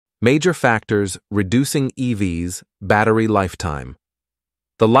Major factors reducing EVs' battery lifetime.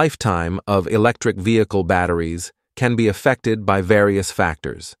 The lifetime of electric vehicle batteries can be affected by various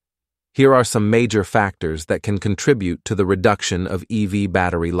factors. Here are some major factors that can contribute to the reduction of EV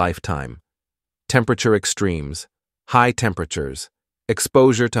battery lifetime. Temperature extremes, high temperatures.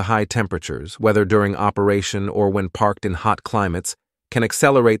 Exposure to high temperatures, whether during operation or when parked in hot climates, can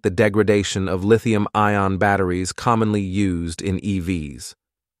accelerate the degradation of lithium-ion batteries commonly used in EVs.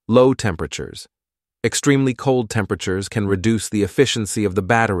 Low temperatures. Extremely cold temperatures can reduce the efficiency of the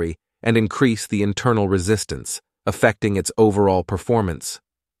battery and increase the internal resistance, affecting its overall performance.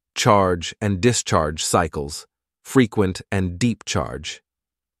 Charge and discharge cycles, frequent and deep charge.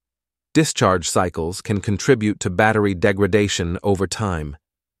 Discharge cycles can contribute to battery degradation over time.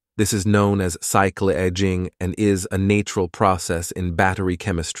 This is known as cycle aging and is a natural process in battery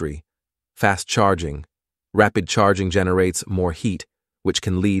chemistry. Fast charging. Rapid charging generates more heat, which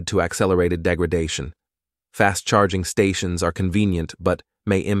can lead to accelerated degradation. Fast charging stations are convenient but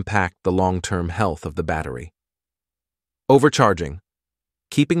may impact the long-term health of the battery. Overcharging.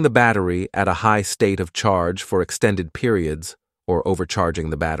 Keeping the battery at a high state of charge for extended periods, or overcharging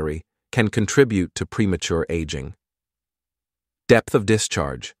the battery, can contribute to premature aging. Depth of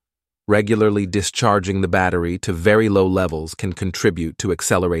discharge. Regularly discharging the battery to very low levels can contribute to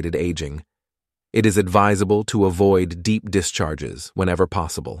accelerated aging. It is advisable to avoid deep discharges whenever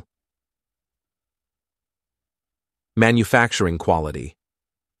possible. Manufacturing quality.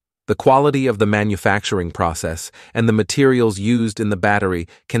 The quality of the manufacturing process and the materials used in the battery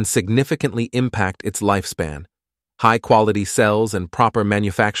can significantly impact its lifespan. High-quality cells and proper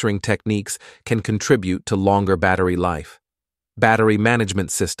manufacturing techniques can contribute to longer battery life. Battery Management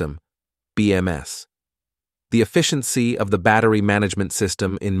System, BMS. The efficiency of the battery management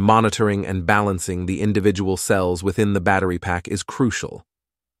system in monitoring and balancing the individual cells within the battery pack is crucial.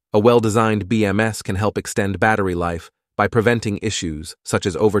 A well-designed BMS can help extend battery life by preventing issues such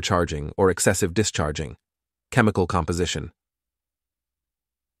as overcharging or excessive discharging. Chemical composition.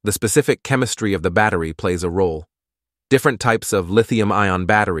 The specific chemistry of the battery plays a role. Different types of lithium-ion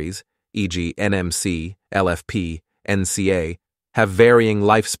batteries, e.g. NMC, LFP, NCA, have varying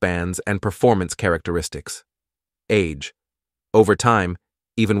lifespans and performance characteristics. Age. Over time,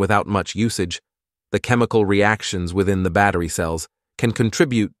 even without much usage, the chemical reactions within the battery cells can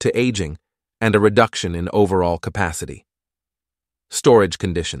contribute to aging and a reduction in overall capacity. Storage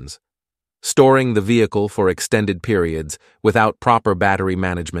conditions. Storing the vehicle for extended periods without proper battery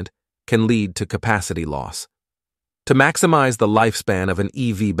management can lead to capacity loss. To maximize the lifespan of an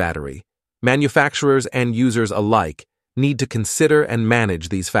EV battery, manufacturers and users alike need to consider and manage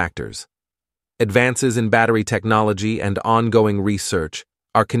these factors. Advances in battery technology and ongoing research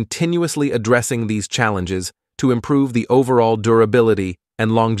are continuously addressing these challenges to improve the overall durability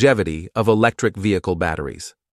and longevity of electric vehicle batteries.